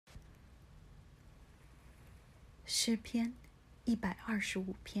诗篇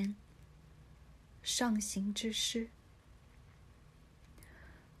125篇，上行之诗。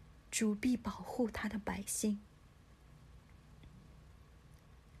主必保护他的百姓，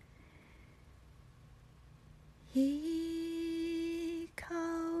依靠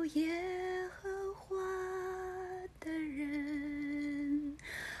耶和华的人，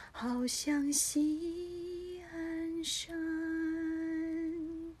好像锡安山，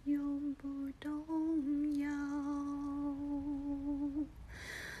永不动摇。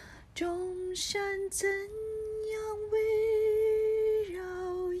众山怎样围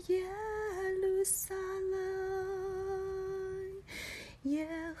绕耶路撒冷，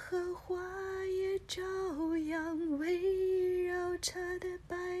耶和华也照样围绕他的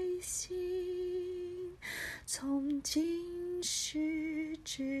百姓，从今时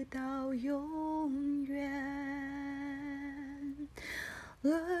直到永远。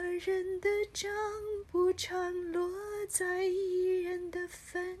恶人的杖不常落在义人的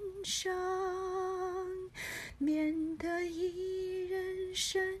坟上，免得义人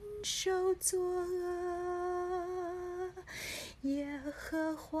身受作恶。耶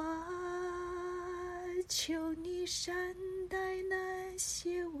和华，求你善待那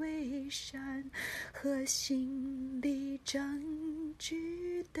些为善和心里正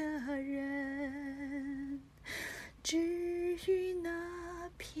直的人，至于那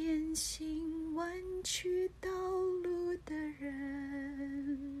偏行弯曲道路的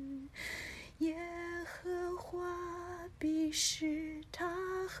人，耶和华必使他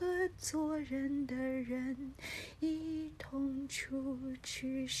和作人的人一同出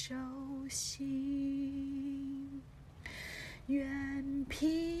去受刑。愿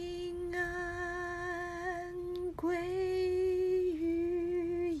平安归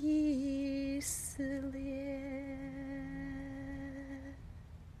于以色列。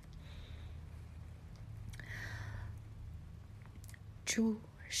主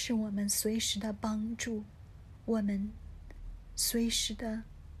是我们随时的帮助，我们随时的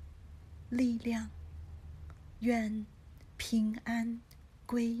力量。愿平安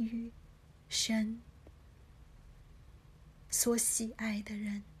归于神所喜爱的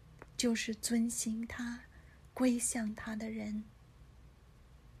人，就是遵行他、归向他的人。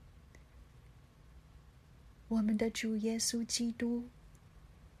我们的主耶稣基督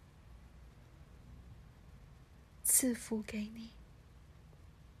赐福给你。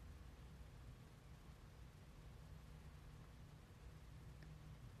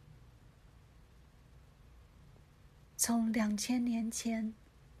从2000年前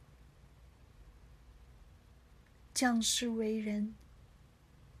降世为人，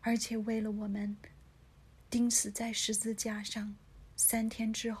而且为了我们钉死在十字架上，3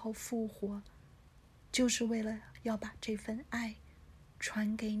天之后复活，就是为了要把这份爱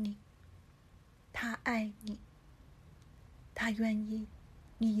传给你。他爱你，他愿意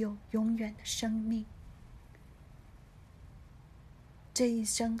你有永远的生命。这一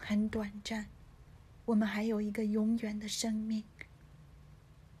生很短暂，我们还有一个永远的生命。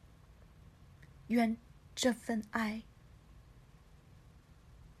愿这份爱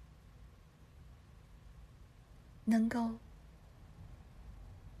能够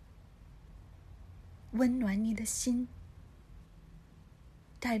温暖你的心，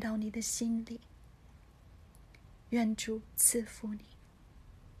带到你的心里。愿主赐福你，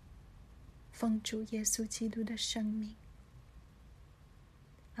奉主耶稣基督的生命。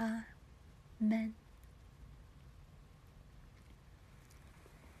阿们。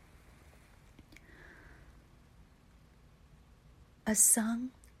A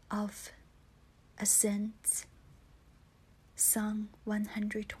Song of Ascents, Psalm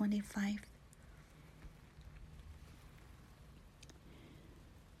 125.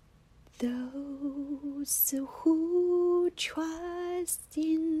 Those who trust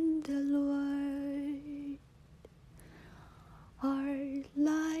in the Lord are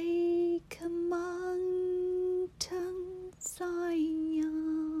like a mountain Zion,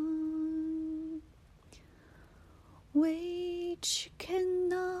 which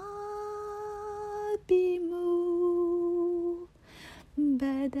cannot be moved,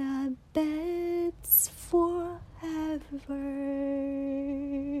 but abides forever.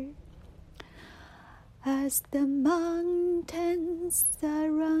 As the mountains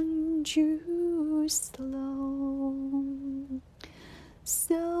surround Jerusalem,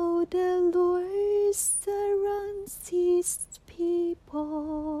 so the Lord surrounds his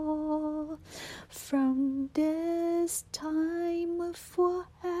people from this time forever,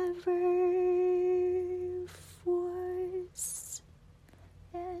 forth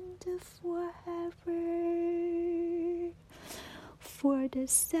and forever. For the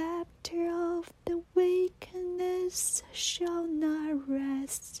scepter of the wickedness shall not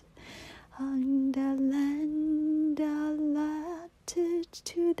rest on the land allotted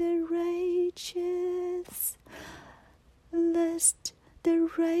to the righteous, lest the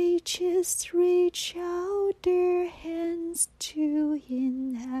righteous reach out their hands to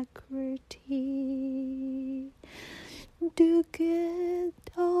iniquity. Do good,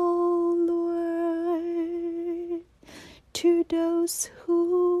 O Lord, to those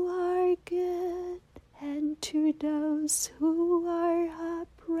who are good, and to those who are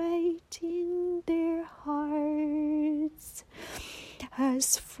upright in their hearts.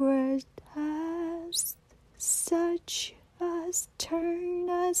 As for us, such as turn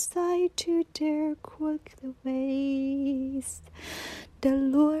aside to their crooked ways, the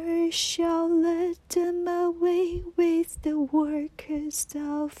Lord shall let them away with the workers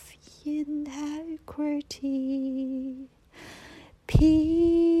of iniquity.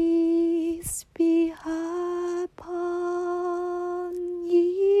 Peace be upon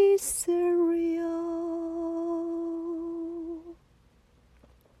Israel.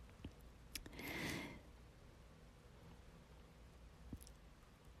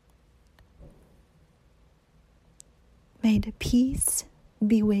 May the peace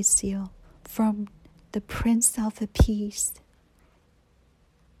be with you from the Prince of Peace,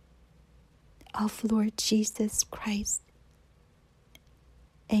 of Lord Jesus Christ.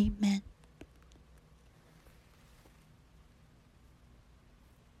 Amen.